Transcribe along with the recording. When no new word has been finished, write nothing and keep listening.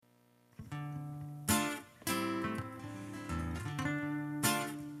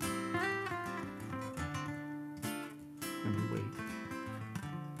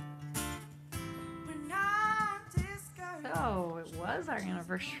was our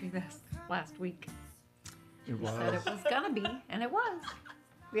anniversary this last week. It We said it was. was gonna be, and it was.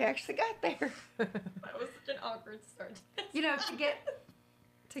 We actually got there. That was such an awkward start. You know,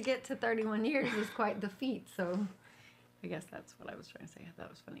 to get to 31 years is quite the feat. So, I guess that's what I was trying to say. I thought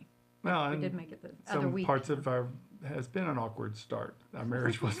it was funny. Well, We and did make it the other some week. parts of our has been an awkward start. Our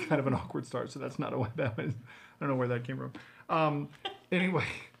marriage was kind of an awkward start, so that's not a way bad. I don't know where that came from.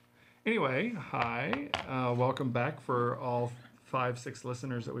 Anyway, hi, welcome back for all 5-6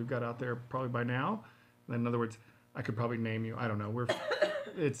 listeners that we've got out there probably by now. In other words, I could probably name you. I don't know.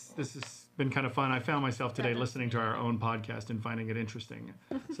 This has been kind of fun. I found myself today listening to our own podcast and finding it interesting.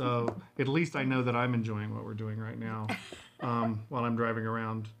 So at least I know that I'm enjoying what we're doing right now while I'm driving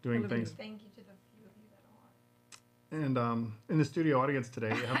around doing things. Thank you to the few of you that are on. And in the studio audience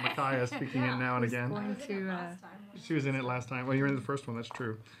today, we have Micaiah speaking in now and Who's again. going to, She was in it last time. Well, you were in the first one. That's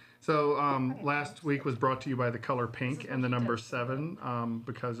true. So last week was brought to you by the color pink and the number 7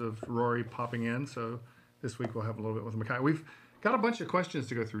 because of Rory popping in. So this week we'll have a little bit with Micaiah. We've got a bunch of questions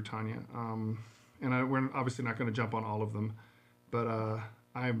to go through, Tanya. We're obviously not going to jump on all of them. But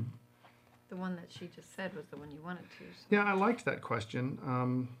I'm... the one that she just said was the one you wanted to. So. Yeah, I liked that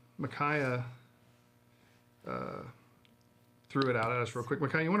question. Micaiah threw it out at us real quick.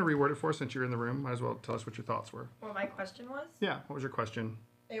 Micaiah, you want to reword it for us since you're in the room? Might as well tell us what your thoughts were. What my question was? Yeah, what was your question?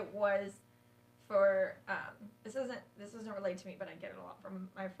 It was for this doesn't relate to me, but I get it a lot from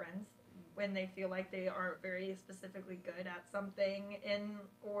my friends when they feel like they are very specifically good at something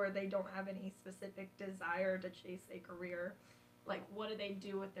or they don't have any specific desire to chase a career. Like, what do they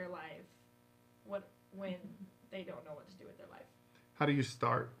do with their life? When they don't know what to do with their life? How do you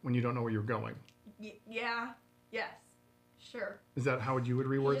start when you don't know where you're going? Yeah. Yes. Sure. Is that how you would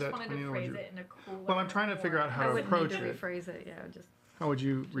reword I just that? wanted Tanya, to or would phrase you- it in a cooler. Well, I'm trying to figure out how I to would approach need to it. rephrase it. Yeah, just. How would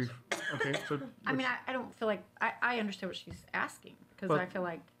you? Okay, so. I mean, I don't feel like I understand what she's asking because Well- I feel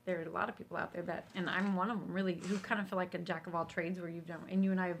like there are a lot of people out there that, and I'm one of them really, who kind of feel like a jack of all trades where you've done, and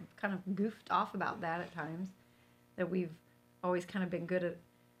you and I have kind of goofed off about that at times, that we've always kind of been good at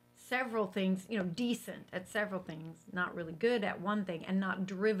several things, decent at several things, not really good at one thing, and not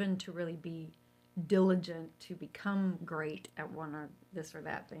driven to really be diligent to become great at one or this or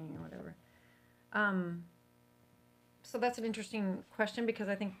that thing or whatever. So that's an interesting question because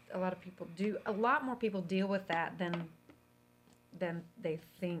I think a lot more people deal with that than they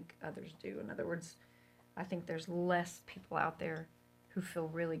think others do. In other words, I think there's less people out there who feel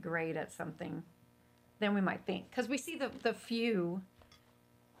really great at something than we might think. Because we see the few,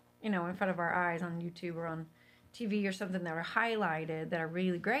 in front of our eyes on YouTube or on TV or something that are highlighted that are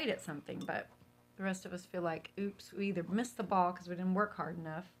really great at something. But the rest of us feel like, oops, we either missed the ball because we didn't work hard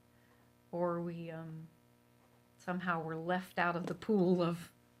enough, or we somehow were left out of the pool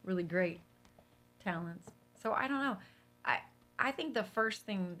of really great talents. So I don't know. I think the first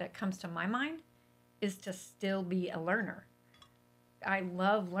thing that comes to my mind is to still be a learner. I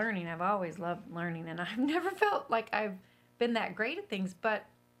love learning. I've always loved learning, and I've never felt like I've been that great at things. But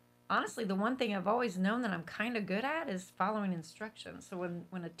honestly, the one thing I've always known that I'm kind of good at is following instructions. So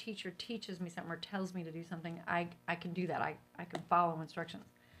when a teacher teaches me something or tells me to do something, I can do that. I can follow instructions.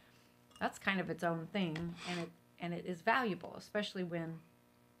 That's kind of its own thing, and it is valuable, especially when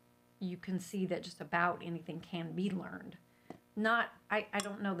you can see that just about anything can be learned. I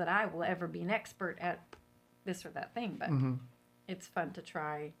don't know that I will ever be an expert at this or that thing, but it's fun to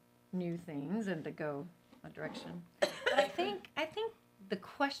try new things and to go a direction. But I think the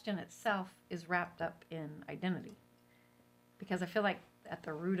question itself is wrapped up in identity, because I feel like at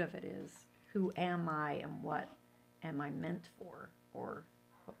the root of it is, who am I and what am I meant for, or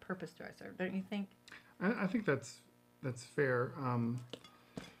what purpose do I serve? Don't you think? I think that's fair.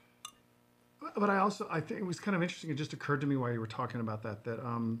 But I think it was kind of interesting. It just occurred to me while you were talking about that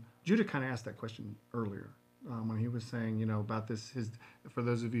Judah kind of asked that question earlier when he was saying, about this. For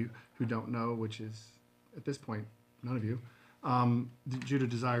those of you who don't know, which is at this point none of you, Judah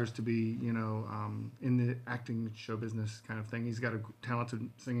desires to be, in the acting show business kind of thing. He's got a talented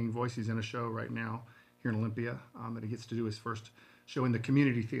singing voice. He's in a show right now here in Olympia that he gets to do his first show in the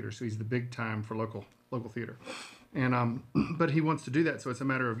community theater. So he's the big time for local theater. And but he wants to do that, so it's a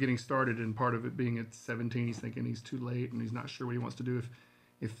matter of getting started. And part of it being at 17, he's thinking he's too late, and he's not sure what he wants to do,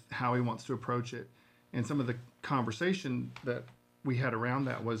 if how he wants to approach it. And some of the conversation that we had around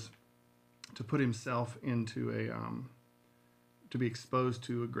that was to put himself into to be exposed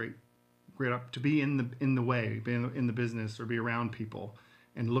to a great to be in the way, be in the business, or be around people,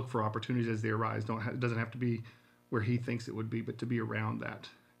 and look for opportunities as they arise. It doesn't have to be where he thinks it would be, but to be around that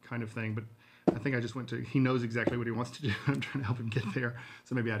kind of thing. But I think I just he knows exactly what he wants to do. I'm trying to help him get there.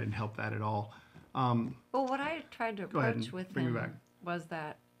 So maybe I didn't help that at all. Well, what I tried to Go ahead approach and with bring me him back. was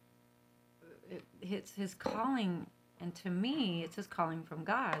that it's his calling, and to me, it's his calling from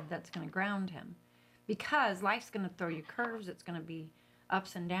God that's going to ground him, because life's going to throw you curves. It's going to be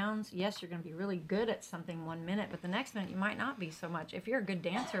ups and downs. Yes, you're going to be really good at something one minute, but the next minute you might not be so much. If you're a good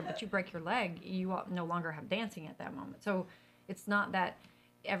dancer, but you break your leg, you no longer have dancing at that moment. So it's not that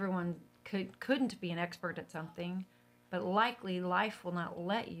everyone couldn't be an expert at something, but likely life will not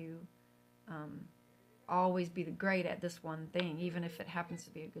let you always be the great at this one thing, even if it happens to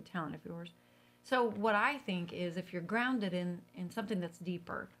be a good talent of yours. So what I think is, if you're grounded in something that's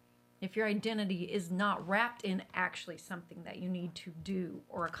deeper, if your identity is not wrapped in actually something that you need to do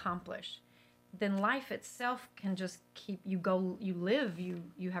or accomplish, then life itself can just keep you go. You live,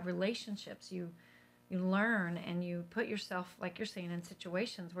 you have relationships, you learn, and you put yourself, like you're saying, in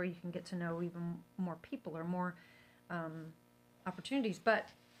situations where you can get to know even more people or more opportunities. But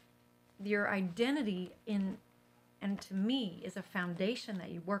your identity and to me, is a foundation that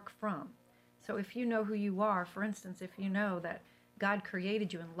you work from. So if you know who you are, for instance, if you know that God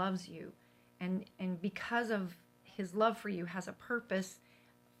created you and loves you, and because of his love for you has a purpose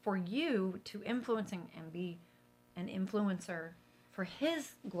for you to influence and be an influencer for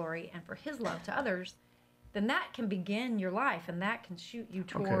his glory and for his love to others, then that can begin your life, and that can shoot you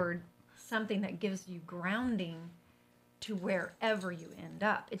toward something that gives you grounding to wherever you end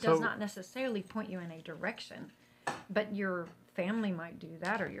up. It does So- not necessarily point you in a direction, but your family might do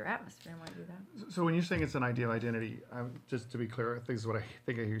that, or your atmosphere might do that. So when you're saying it's an idea of identity, just to be clear, I think is what I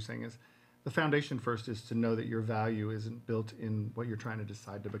think I hear you saying is, the foundation first is to know that your value isn't built in what you're trying to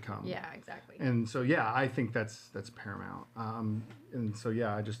decide to become. Yeah, exactly. And so, yeah, I think that's paramount. And so,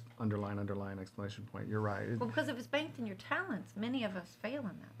 yeah, I just underline exclamation point. You're right. Well, because if it's based in your talents, many of us fail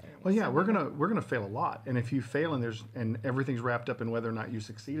in that area. Well, yeah, So we're gonna fail a lot, and if you fail and everything's wrapped up in whether or not you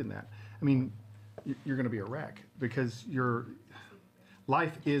succeed in that, I mean, you're gonna be a wreck, because your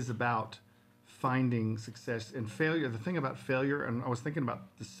life is about finding success and failure. The thing about failure, and I was thinking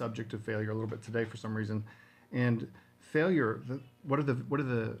about the subject of failure a little bit today for some reason, and failure. What are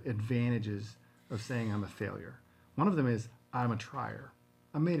the advantages of saying I'm a failure? One of them is I'm a trier.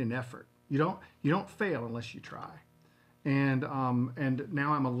 I made an effort. You don't fail unless you try. And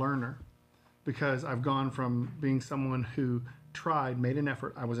now I'm a learner, because I've gone from being someone who tried, made an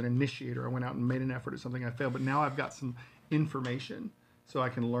effort. I was an initiator. I went out and made an effort at something I failed, but now I've got some information, so I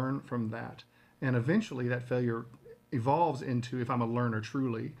can learn from that. And eventually that failure evolves into, if I'm a learner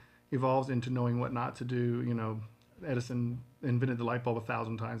truly, evolves into knowing what not to do. You know, Edison invented the light bulb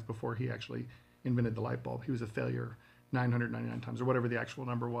 1,000 times before he actually invented the light bulb. He was a failure 999 times, or whatever the actual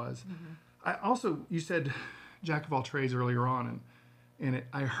number was. I also, you said jack of all trades earlier on, and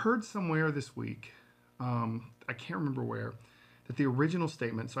I heard somewhere this week, I can't remember where, that the original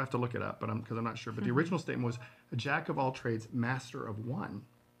statement, so I have to look it up, because I'm not sure, but the original statement was a jack of all trades, master of one.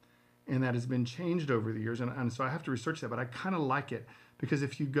 And that has been changed over the years, and so I have to research that, but I kind of like it, because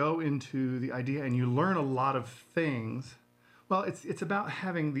if you go into the idea and you learn a lot of things, well, it's about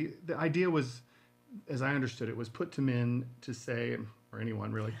having the idea was, as I understood it, was put to men to say, or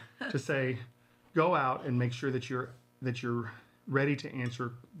anyone really, to say, go out and make sure that you're ready to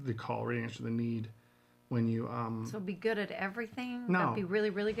answer the call, ready to answer the need when you So be good at everything. No. But be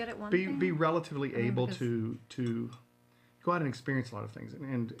really, really good at one be thing. be relatively able because- to go out and experience a lot of things,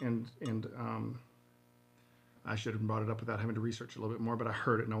 and I should have brought it up without having to research a little bit more, but I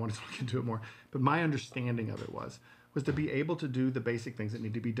heard it and I wanted to look into it more. But my understanding of it was to be able to do the basic things that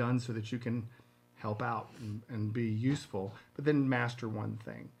need to be done so that you can help out and be useful, but then master one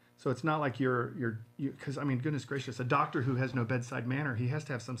thing. So it's not like you're because I mean, goodness gracious, a doctor who has no bedside manner, he has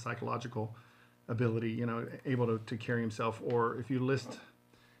to have some psychological ability, you know, able to carry himself. Or if you list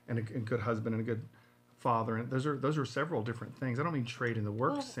and a good husband and a good father, and those are several different things. I don't mean trade in the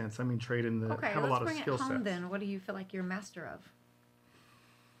work Well, sense. I mean trade in the Okay, have a let's lot of bring it skill home sets. then. What do you feel like you're a master of?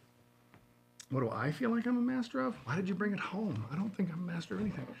 What do I feel like I'm a master of? Why did you bring it home? I don't think I'm a master of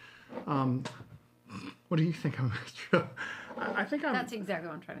anything. What do you think I'm a master of? I think I'm. That's exactly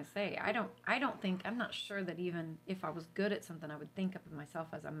what I'm trying to say. I don't think, I'm not sure that even if I was good at something, I would think of myself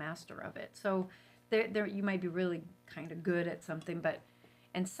as a master of it. So there you might be really kind of good at something,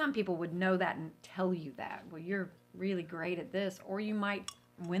 and some people would know that and tell you that. Well, you're really great at this, or you might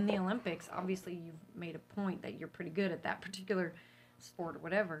win the Olympics. Obviously, you've made a point that you're pretty good at that particular sport or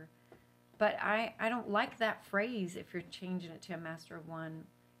whatever. But I don't like that phrase if you're changing it to a master of one,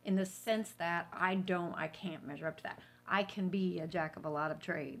 in the sense that I can't measure up to that. I can be a jack of a lot of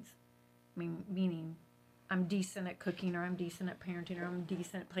trades. Meaning I'm decent at cooking, or I'm decent at parenting, or I'm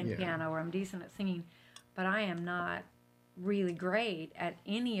decent at playing Yeah. piano, or I'm decent at singing, but I am not really great at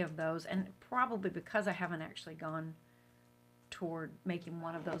any of those, and probably because I haven't actually gone toward making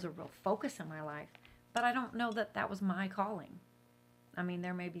one of those a real focus in my life. But I don't know that that was my calling. I mean,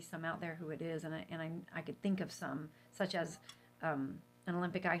 there may be some out there who it is, and I could think of some, such as an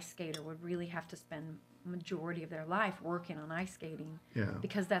Olympic ice skater would really have to spend majority of their life working on ice skating, Yeah.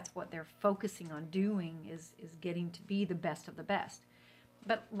 because that's what they're focusing on doing is getting to be the best of the best.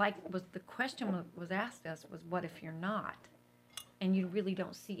 But like was the question was asked us was, what if you're not, and you really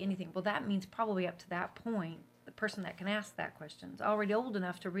don't see anything? Well, that means probably up to that point, the person that can ask that question is already old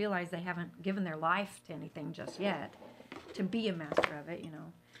enough to realize they haven't given their life to anything just yet to be a master of it.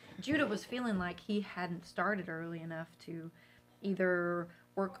 Judah was feeling like he hadn't started early enough to either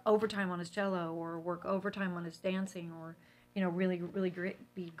work overtime on his cello or work overtime on his dancing, or really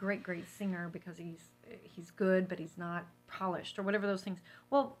be great singer because he's good but he's not polished, or whatever those things.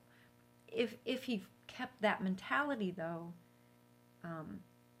 Well, if he kept that mentality though,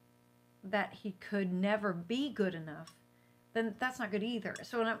 that he could never be good enough, then that's not good either.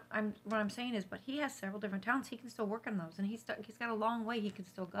 So what I'm saying is, but he has several different talents. He can still work on those, and he's got a long way he can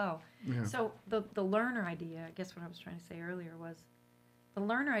still go. Yeah. So the learner idea, I guess what I was trying to say earlier was, the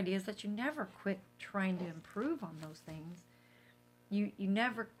learner idea is that you never quit trying to improve on those things. You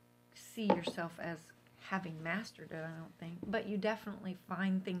never see yourself as having mastered it, I don't think, but you definitely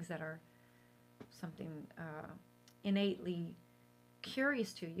find things that are something innately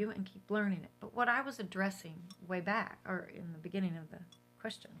curious to you and keep learning it. But what I was addressing way back, or in the beginning of the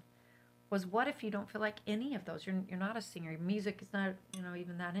question, was what if you don't feel like any of those? You're not a singer. Music is not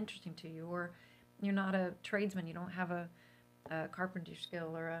even that interesting to you, or you're not a tradesman. You don't have a carpenter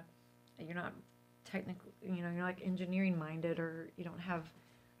skill, or you're not technically, you're like engineering minded, or you don't have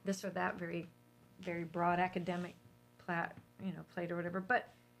this or that very, very broad academic plate or whatever. But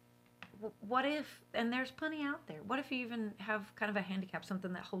what if, and there's plenty out there, what if you even have kind of a handicap,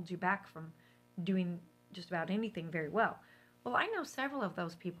 something that holds you back from doing just about anything very well? Well, I know several of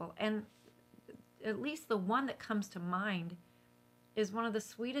those people, and at least the one that comes to mind is one of the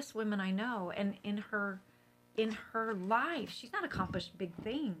sweetest women I know, and in her life, she's not accomplished big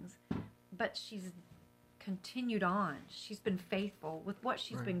things, but she's continued on. She's been faithful with what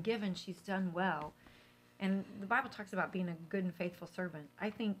she's been given. She's done well. And the Bible talks about being a good and faithful servant. I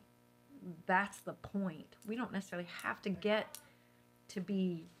think that's the point. We don't necessarily have to get to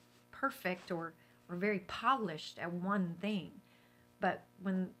be perfect or very polished at one thing. But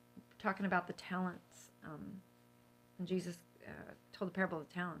when talking about the talents, and Jesus told the parable of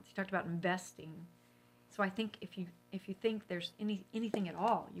the talents, he talked about investing. So I think if you think there's anything at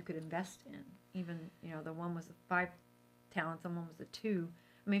all you could invest in, even the one was the 5 talents and one was the 2.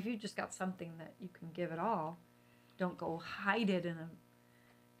 I mean, if you just got something that you can give it all, don't go hide it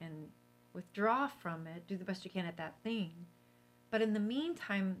and withdraw from it. Do the best you can at that thing. But in the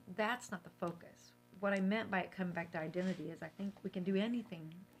meantime, that's not the focus. What I meant by it coming back to identity is I think we can do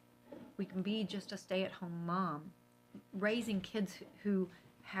anything. We can be just a stay-at-home mom. Raising kids who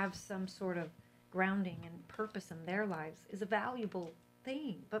have some sort of grounding and purpose in their lives is a valuable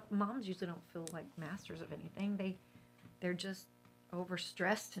thing. But moms usually don't feel like masters of anything. They're just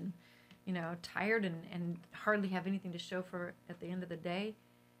overstressed and tired and hardly have anything to show for it at the end of the day.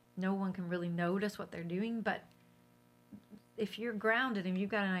 No one can really notice what they're doing. But if you're grounded and you've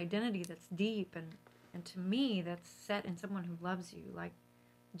got an identity that's deep and to me that's set in someone who loves you, like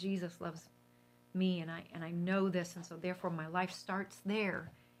Jesus loves me, and I know this, and so therefore my life starts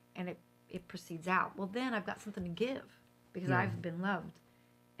there and it proceeds out. Well, then I've got something to give because I've been loved.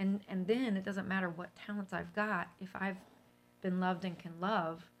 And then it doesn't matter what talents I've got. If I've been loved and can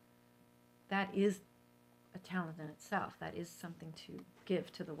love, that is a talent in itself. That is something to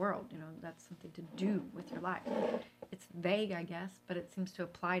give to the world. That's something to do with your life. It's vague, I guess, but it seems to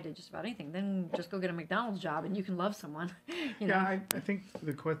apply to just about anything. Then just go get a McDonald's job and you can love someone. Yeah, I think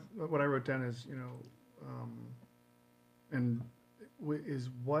what I wrote down is, is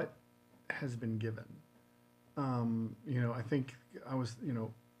what has been given. I think I was,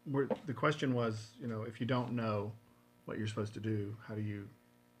 where the question was, if you don't know what you're supposed to do, how do you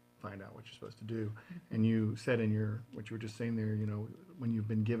find out what you're supposed to do? And you said what you were just saying there, when you've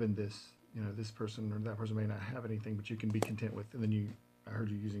been given this, this person or that person may not have anything, but you can be content with, and then I heard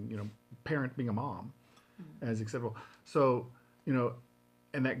you using, parent, being a mom as acceptable. So,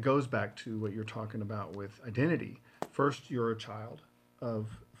 and that goes back to what you're talking about with identity. First, you're a child of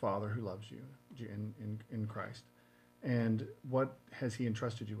Father who loves you in Christ. And what has he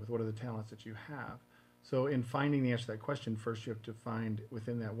entrusted you with? What are the talents that you have? So in finding the answer to that question, first you have to find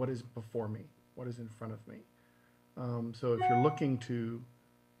within that, what is before me? What is in front of me? So if you're looking to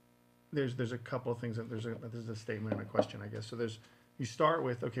there's a couple of things. There's a statement and a question, I guess. So you start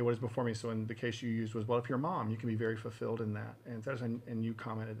with, okay, what is before me? So in the case you used was, well, if you're a mom, you can be very fulfilled in that. And you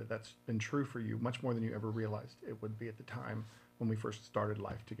commented that that's been true for you much more than you ever realized it would be at the time when we first started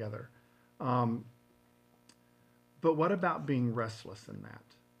life together. But what about being restless in that?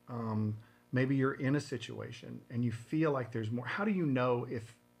 Maybe you're in a situation and you feel like there's more. How do you know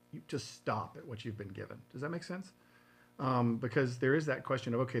if you just stop at what you've been given? Does that make sense? Because there is that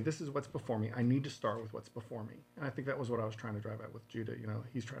question of, okay, this is what's before me. I need to start with what's before me. And I think that was what I was trying to drive at with Judah.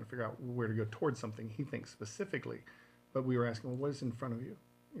 He's trying to figure out where to go towards something he thinks specifically. But we were asking, well, what is in front of you?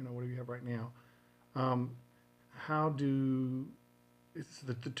 What do you have right now?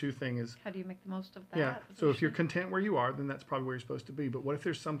 The two thing is, How do you make the most of that? yeah. So if you're position? content where you are, then that's probably where you're supposed to be. But what if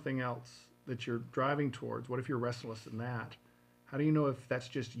there's something else that you're driving towards? What if you're restless in that? How do you know if that's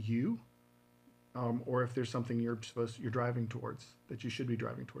just you, or if there's something you're driving towards that you should be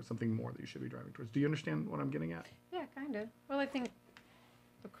driving towards, something more that you should be driving towards? Do you understand what I'm getting at? Yeah, kind of. Well, I think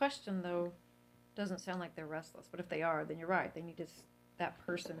the question, though, doesn't sound like they're restless. But if they are, then you're right. They need to, that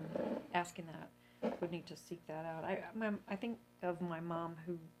person asking that would need to seek that out. I think of my mom,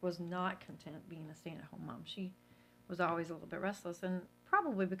 who was not content being a stay-at-home mom. She was always a little bit restless, and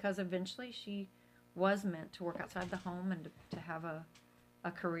probably because eventually she was meant to work outside the home and to have a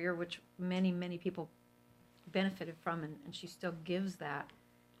career which many, many people benefited from, and she still gives that.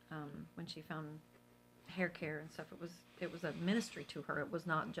 When she found hair care and stuff, it was a ministry to her. It was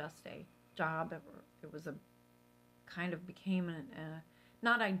not just a job. It was a kind of became a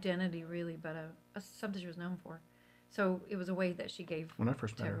not identity really, but a something she was known for. So it was a way that she gave When I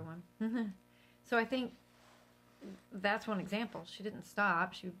first to met her. everyone. So I think that's one example. She didn't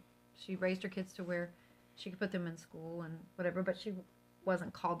stop. She raised her kids to where she could put them in school and whatever, but she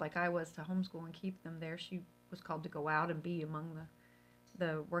wasn't called like I was to homeschool and keep them there. She was called to go out and be among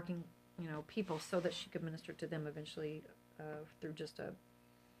the working people, so that she could minister to them eventually through just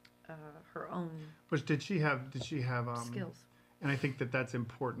her own But did she have skills. And I think that that's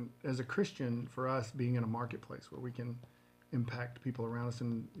important as a Christian for us, being in a marketplace where we can impact people around us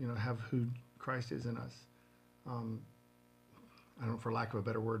and have who Christ is in us. I don't know, for lack of a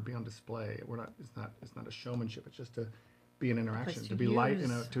better word, be on display. It's not a showmanship. It's just to be an interaction, to be light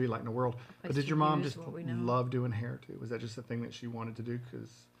to be light in the world. But did your mom just love doing hair too? Was that just a thing that she wanted to do? Because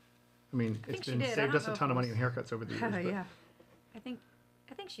it's been saved us a ton of money in haircuts over the years. But Yeah, I think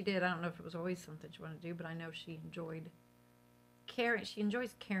she did. I don't know if it was always something she wanted to do, but I know she enjoyed caring. She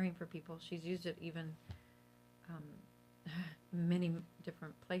enjoys caring for people. She's used it even many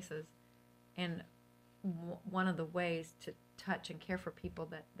different places, and one of the ways to touch and care for people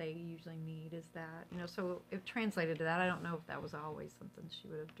that they usually need is that so it translated to that. I don't know if that was always something she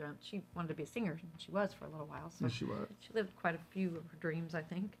would have dreamt. She wanted to be a singer, and she was for a little while, so yes, she was. she lived quite a few of her dreams, I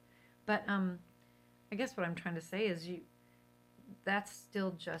think. But I guess what I'm trying to say is that's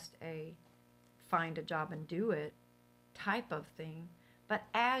still just a find a job and do it type of thing. But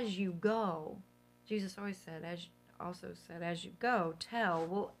as you go, Jesus always said, as you go, tell.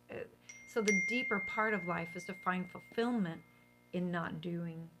 Well, so the deeper part of life is to find fulfillment in not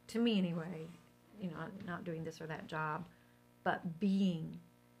doing, to me anyway, not doing this or that job, but being.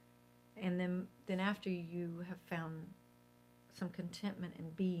 And then after you have found some contentment in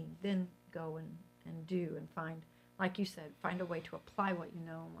being, then go and do and find, like you said, find a way to apply what you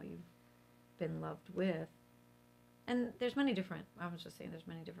know and what you've been loved with. And there's many different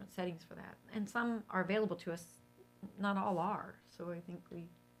settings for that. And some are available to us, not all are. So I think we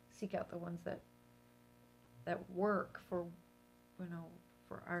seek out the ones that work for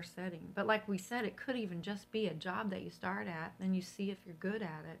our setting. But like we said, it could even just be a job that you start at, then you see if you're good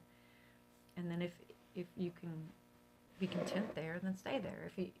at it. And then if you can be content there, then stay there.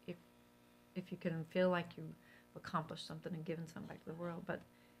 If you can feel like you've accomplished something and given something back to the world. But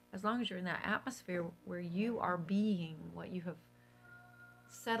as long as you're in that atmosphere where you are being what you have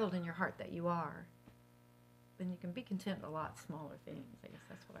settled in your heart that you are, then you can be content with a lot smaller things. I guess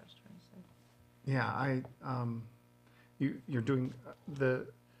that's what I was trying to say. Yeah, you're doing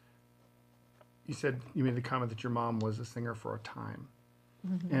you said, you made the comment that your mom was a singer for a time.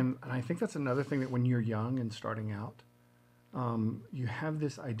 Mm-hmm. And I think that's another thing, that when you're young and starting out, you have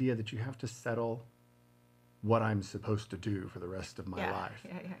this idea that you have to settle what I'm supposed to do for the rest of my life.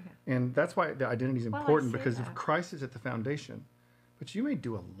 Yeah. And that's why the identity is important, because that. if Christ is at the foundation, but you may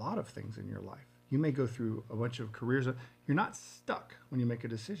do a lot of things in your life. You may go through a bunch of careers. You're not stuck when you make a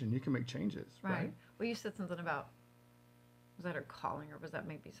decision. You can make changes, right? Well, you said something about, was that her calling, or was that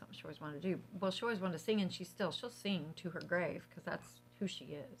maybe something she always wanted to do? Well, she always wanted to sing, and she'll sing to her grave, because that's who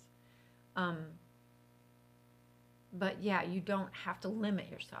she is. but yeah, you don't have to limit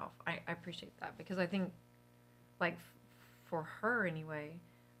yourself. I appreciate that because I think, like, for her anyway,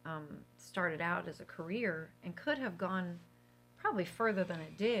 started out as a career and could have gone probably further than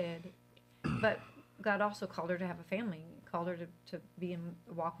it did, but God also called her to have a family, called her to be in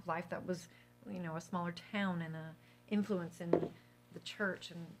a walk of life that was, a smaller town and a influence in the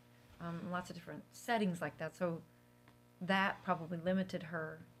church and lots of different settings like that. So that probably limited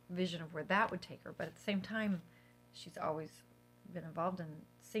her vision of where that would take her. But at the same time, she's always been involved in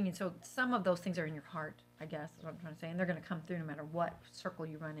singing. So some of those things are in your heart, I guess, is what I'm trying to say. And they're going to come through no matter what circle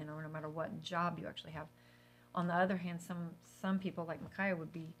you run in or no matter what job you actually have. On the other hand, some people like Micaiah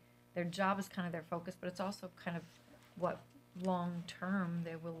would be, their job is kind of their focus, but it's also kind of what long term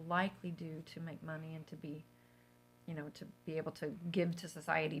they will likely do to make money and to be, to be able to give to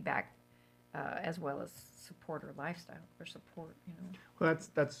society back, as well as support her lifestyle or support. Well,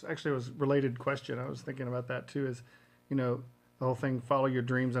 that's actually a related question. I was thinking about that too. Is, the whole thing, follow your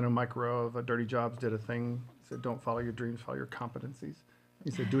dreams. I know Mike Rowe of Dirty Jobs did a thing. He said, don't follow your dreams, follow your competencies.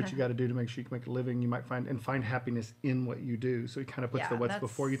 He said, do what you got to do to make sure you can make a living. You might find happiness in what you do. So he kind of puts the what's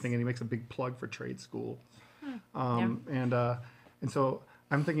before you thing, and he makes a big plug for trade school. And so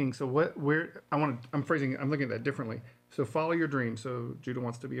I'm thinking, so I'm looking at that differently. So follow your dream. So Judah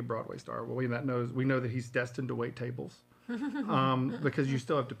wants to be a Broadway star. Well, we know that he's destined to wait tables, because you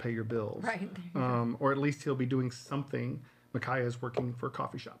still have to pay your bills, Right. or at least he'll be doing something. Micaiah is working for a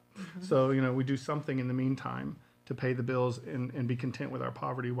coffee shop, so we do something in the meantime to pay the bills and be content with our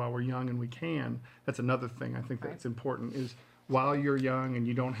poverty while we're young and we can. That's another thing I think that's important is while you're young and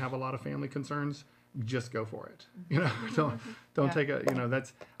you don't have a lot of family concerns, just go for it. Don't take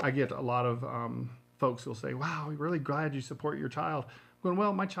I get a lot of folks who'll say, wow, we're really glad you support your child. I'm going,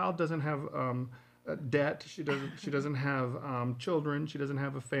 well, my child doesn't have debt. She doesn't have children. She doesn't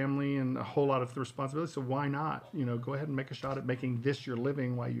have a family and a whole lot of responsibility. So why not? Go ahead and make a shot at making this your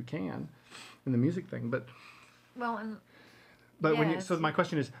living while you can in the music thing. But yes. So my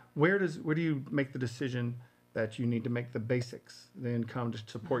question is, where do you make the decision that you need to make the basics, the income to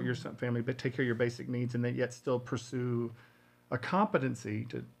support your family, but take care of your basic needs, and then yet still pursue a competency,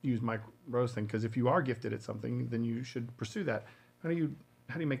 to use Mike Rowe's thing? Because if you are gifted at something, then you should pursue that. How do you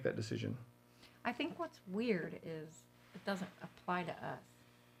make that decision? I think what's weird is it doesn't apply to us.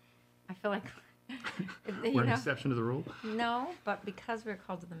 I feel like We're an exception to the rule. No, but because we're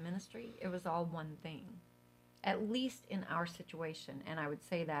called to the ministry, it was all one thing. At least in our situation, and I would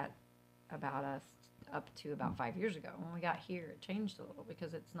say that about us up to about 5 years ago. When we got here, it changed a little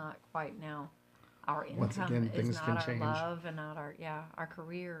because it's not quite now our income. Once again, things is can not our change. love and not our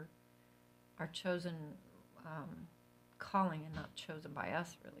career, our chosen calling, and not chosen by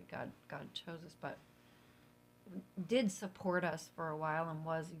us really. God chose us, but did support us for a while and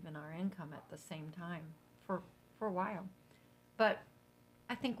was even our income at the same time for a while. But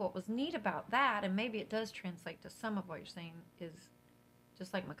I think what was neat about that, and maybe it does translate to some of what you're saying, is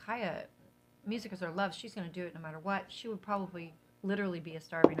just like Micaiah, music is her love. She's going to do it no matter what. She would probably literally be a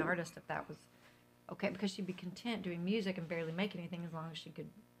starving artist if that was okay, because she'd be content doing music and barely make anything as long as she could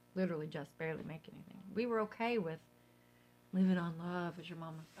literally just barely make anything. We were okay with living on love, as your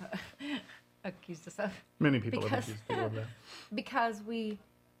mom accused us of. Many people have accused people of that. Because we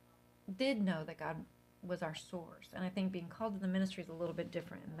did know that God was our source. And I think being called to the ministry is a little bit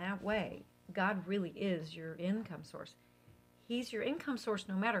different in that way. God really is your income source. He's your income source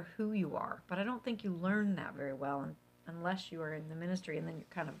no matter who you are. But I don't think you learn that very well unless you are in the ministry, and then you're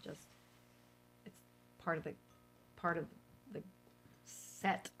kind of just, it's part of the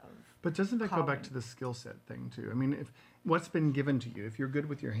set of. But doesn't that go back calling. to the skill set thing too? I mean, if what's been given to you, if you're good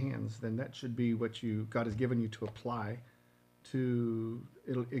with your hands, then that should be what God has given you to apply to.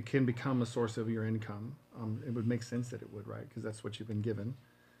 It can become a source of your income. It would make sense that it would, right? Because that's what you've been given.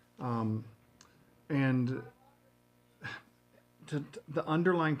 And the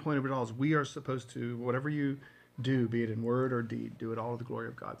underlying point of it all is we are supposed to, whatever you do, be it in word or deed, do it all to the glory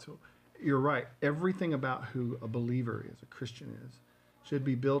of God. So you're right. Everything about who a believer is, a Christian is, should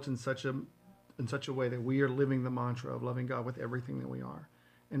be built in such a way that we are living the mantra of loving God with everything that we are,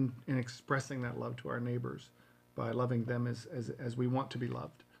 and expressing that love to our neighbors by loving them as we want to be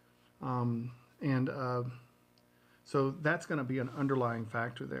loved. So that's going to be an underlying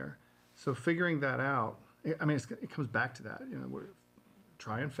factor there. So figuring that out, I mean, it comes back to that.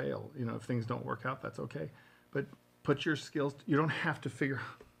 Try and fail. If things don't work out, that's okay. But put your skills. You don't have to figure.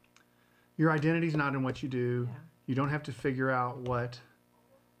 Your identity's not in what you do. Yeah. You don't have to figure out what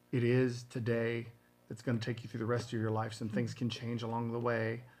it is today that's going to take you through the rest of your life. Some things can change along the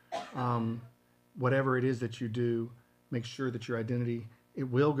way. Whatever it is that you do, make sure that your identity it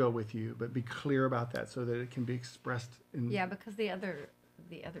will go with you, but be clear about that so that it can be expressed in. Yeah, because the other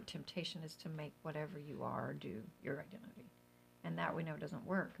temptation is to make whatever you are do your identity, and that we know doesn't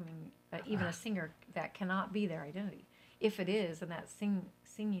work. I mean, even a singer, that cannot be their identity. If it is, and that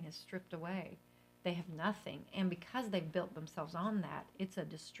singing is stripped away, they have nothing. And because they've built themselves on that, it's a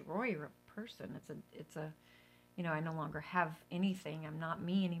destroyer of person. It's a I no longer have anything. I'm not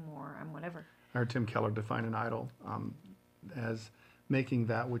me anymore. I'm whatever. I heard Tim Keller define an idol as making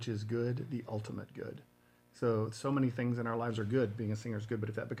that which is good the ultimate good. So many things in our lives are good. Being a singer is good, but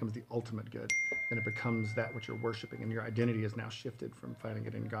if that becomes the ultimate good, then it becomes that which you're worshiping, and your identity is now shifted from finding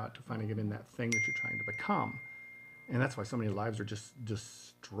it in God to finding it in that thing that you're trying to become. And that's why so many lives are just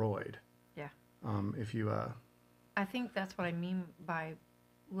destroyed. Yeah. If you I think that's what I mean by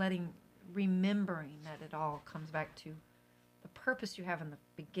remembering that it all comes back to the purpose you have in the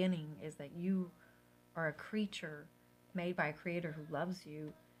beginning is that you are a creature made by a creator who loves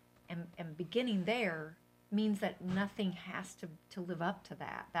you, and beginning there means that nothing has to live up to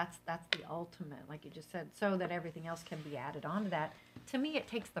that. That's the ultimate, like you just said, so that everything else can be added onto that. To me, it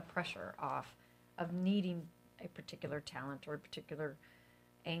takes the pressure off of needing a particular talent or a particular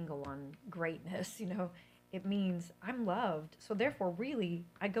angle on greatness. It means I'm loved, so therefore really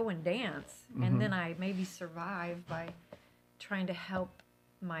I go and dance, and then I maybe survive by trying to help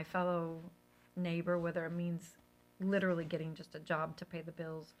my fellow neighbor, whether it means literally getting just a job to pay the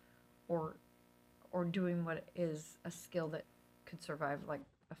bills, or doing what is a skill that could survive, like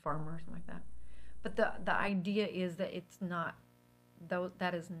a farmer or something like that. But the idea is that it's not, though,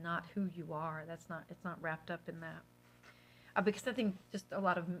 that is not who you are. It's not wrapped up in that. Because I think just a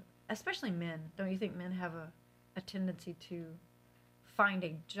lot of, especially men, don't you think men have a tendency to find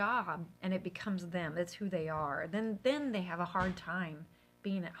a job and it becomes them? It's who they are. Then they have a hard time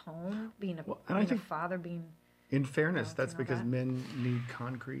being at home, being a father, being. In fairness, that's because that. men need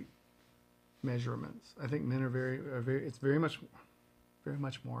concrete measurements. I think men are very. It's very much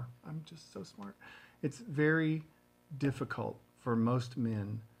more. I'm just so smart. It's very difficult for most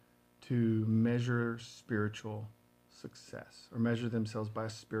men to measure spiritual success or measure themselves by a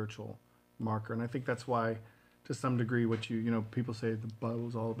spiritual marker, and I think that's why, to some degree, what people say the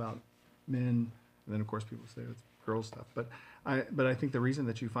Bible's all about men, and then of course people say it's girl stuff. But I think the reason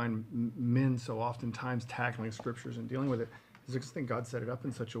that you find men so oftentimes tackling scriptures and dealing with it is because I think God set it up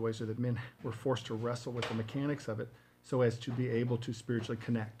in such a way so that men were forced to wrestle with the mechanics of it so as to be able to spiritually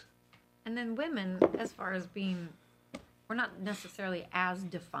connect. And then women, as far as being, we're not necessarily as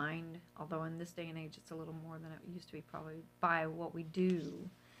defined, although in this day and age it's a little more than it used to be, probably by what we do.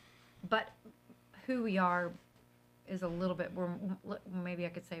 But who we are is a little bit, maybe I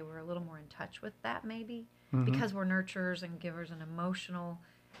could say we're a little more in touch with that, maybe, because we're nurturers and givers and emotional,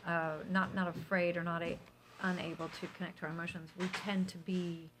 not afraid or unable to connect to our emotions. We tend to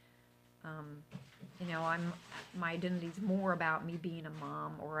be, my identity's more about me being a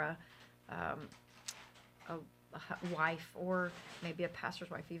mom or a wife, or maybe a pastor's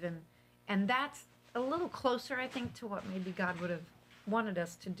wife even, and that's a little closer, I think, to what maybe God would have wanted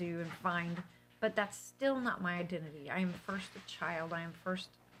us to do and find. But that's still not my identity. I am first a child. I am first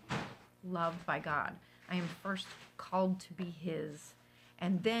loved by God. I am first called to be His,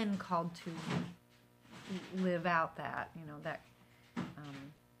 and then called to live out that, that.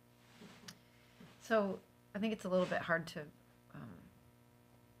 So I think it's a little bit hard to.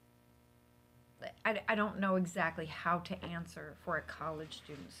 I don't know exactly how to answer for a college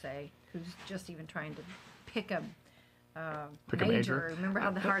student, say, who's just even trying to pick a major. Remember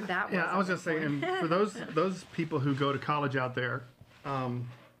how hard that was? Yeah, I was going to say, and for those people who go to college out there,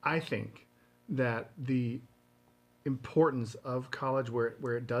 I think that the importance of college,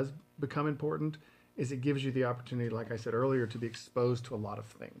 where it does become important, is it gives you the opportunity, like I said earlier, to be exposed to a lot of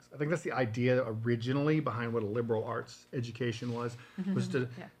things. I think that's the idea originally behind what a liberal arts education was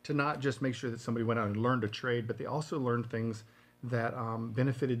to not just make sure that somebody went out and learned a trade, but they also learned things that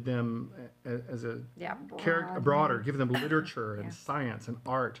benefited them as a broader, give them literature and science and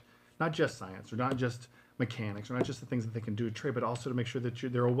art, not just science or not just mechanics or not just the things that they can do at trade, but also to make sure that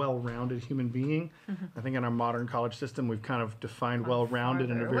they're a well-rounded human being. I think in our modern college system, we've kind of defined well-rounded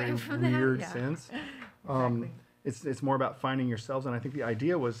in a very weird sense. Exactly. It's more about finding yourselves, and I think the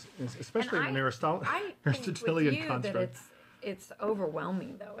idea was, especially in an Aristotelian construct. It's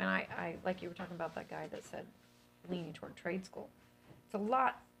overwhelming though, and I like you were talking about that guy that said leaning toward trade school. It's a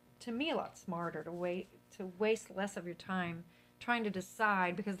lot smarter to waste less of your time trying to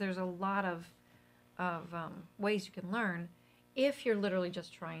decide, because there's a lot of ways you can learn if you're literally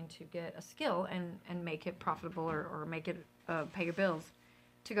just trying to get a skill and make it profitable or make it pay your bills,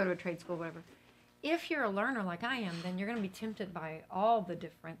 to go to a trade school, whatever. if you're a learner like I am, then you're going to be tempted by all the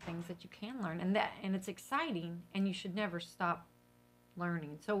different things that you can learn, and it's exciting, and you should never stop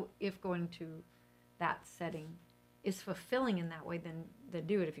learning. So if going to that setting is fulfilling in that way, then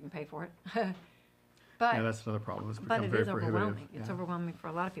do it if you can pay for it. But Yeah, that's another problem. It's but become it very is prohibitive. overwhelming. It's Yeah. overwhelming for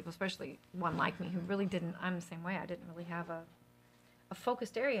a lot of people, especially one like me who really didn't. I'm the same way. I didn't really have a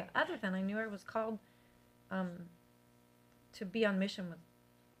focused area other than I knew I was called to be on mission with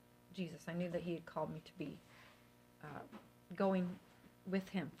Jesus. I knew that He had called me to be going with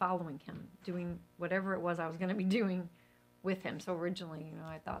Him, following Him, doing whatever it was I was going to be doing with Him. So originally,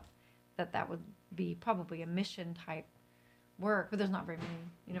 I thought that would be probably a mission type work, but there's not very many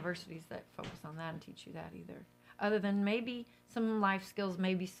universities that focus on that and teach you that either. Other than maybe some life skills,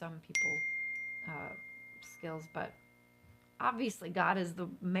 maybe some people skills, but obviously God is the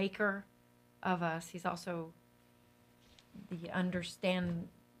maker of us. He's also the understanding.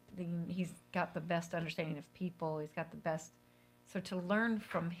 He's got the best understanding of people. He's got the best. So to learn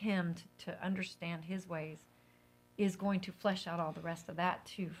from Him, to understand His ways, is going to flesh out all the rest of that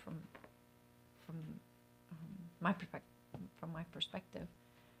too. From my perspective. From my perspective.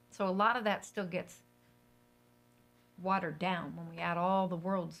 So a lot of that still gets watered down when we add all the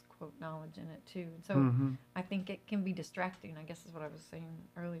world's quote knowledge in it too. And so I think it can be distracting, I guess is what I was saying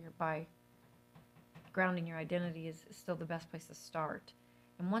earlier, by grounding your identity is still the best place to start.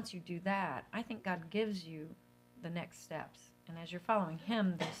 And once you do that, I think God gives you the next steps. And as you're following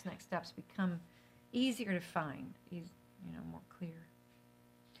Him, those next steps become easier to find, more clear.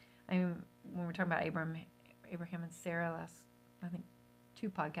 I mean, when we're talking about Abraham and Sarah last, I think, 2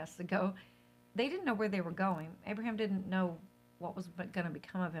 podcasts ago, they didn't know where they were going. Abraham didn't know what was going to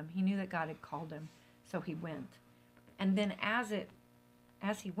become of him. He knew that God had called him, so he went. And then as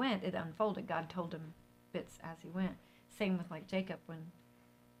he went, it unfolded. God told him bits as he went. Same with like Jacob when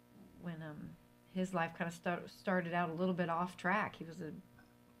his life kind of started out a little bit off track. He was a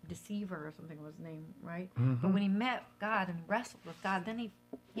deceiver or something was his name, right? But when he met God and wrestled with God, then he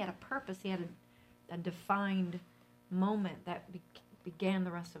had a purpose. He had a defined moment that began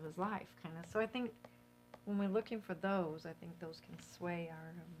the rest of his life, kind of. So I think when we're looking for those, I think those can sway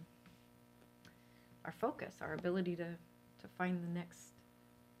our focus, our ability to find the next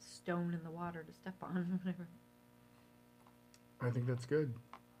stone in the water to step on, whatever. I think that's good.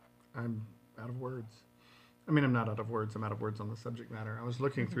 I'm out of words. I mean, I'm not out of words. I'm out of words on the subject matter. I was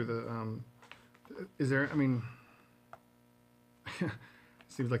looking through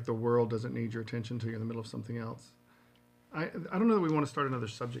seems like the world doesn't need your attention until you're in the middle of something else. I don't know that we want to start another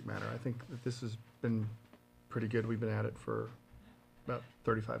subject matter. I think that this has been pretty good. We've been at it for about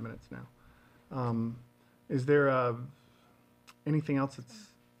 35 minutes now. Is there anything else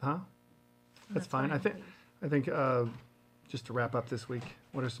that's fine. I think just to wrap up this week,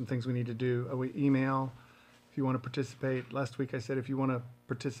 what are some things we need to do? We email if you want to participate. Last week I said if you want to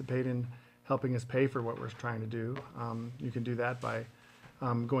participate in helping us pay for what we're trying to do, you can do that by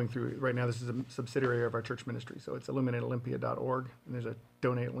going through. Right now this is a subsidiary of our church ministry, so it's illuminateolympia.org, and there's a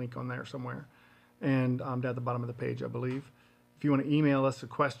donate link on there somewhere. And down at the bottom of the page, I believe. If you want to email us a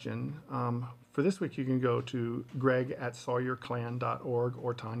question, for this week you can go to greg@sawyerclan.org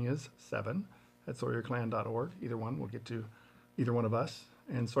or Tanya's7@sawyerclan.org. Either one will get to either one of us.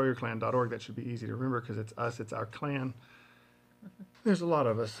 And sawyerclan.org, that should be easy to remember because it's us, it's our clan. There's a lot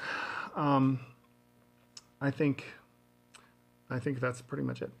of us. I think that's pretty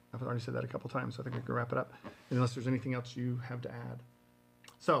much it. I've already said that a couple times, so I think we can wrap it up, unless there's anything else you have to add.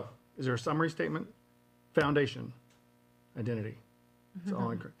 So, is there a summary statement? Foundation, identity. It's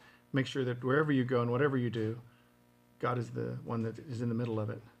all make sure that wherever you go and whatever you do, God is the one that is in the middle of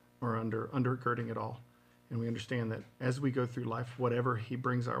it, or undergirding it all. And we understand that as we go through life, whatever He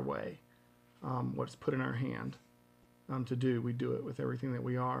brings our way, what's put in our hand to do, we do it with everything that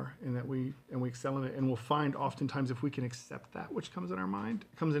we are, and that we excel in it. And we'll find oftentimes if we can accept that which comes in our mind,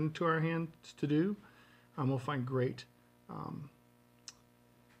 comes into our hands to do, we'll find great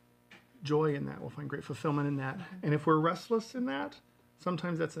joy in that. We'll find great fulfillment in that. And if we're restless in that,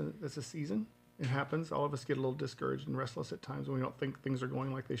 sometimes that's a season. It happens. All of us get a little discouraged and restless at times when we don't think things are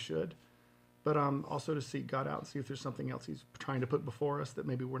going like they should. But also to seek God out and see if there's something else He's trying to put before us that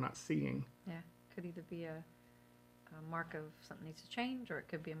maybe we're not seeing. Yeah, could either be a mark of something needs to change, or it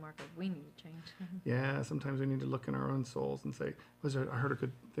could be a mark of we need to change. Yeah, sometimes we need to look in our own souls and say, I heard a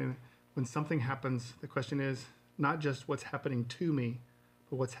good thing. When something happens, the question is not just what's happening to me,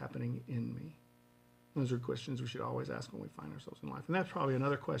 but what's happening in me. Those are questions we should always ask when we find ourselves in life. And that's probably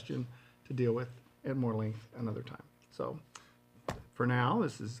another question to deal with at more length another time. So for now,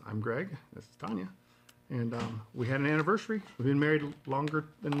 I'm Greg, this is Tanya, and we had an anniversary. We've been married longer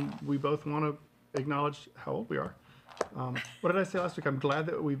than we both want to acknowledge how old we are. What did I say last week? I'm glad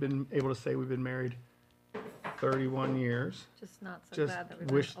that we've been able to say we've been married 31 years. Just not so Just glad that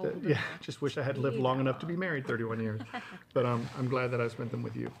we've wish been that, older. yeah, just wish I had lived long enough to be married 31 years. But I'm glad that I spent them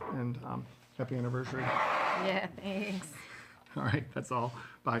with you. And happy anniversary. Yeah, thanks. All right, that's all.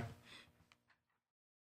 Bye.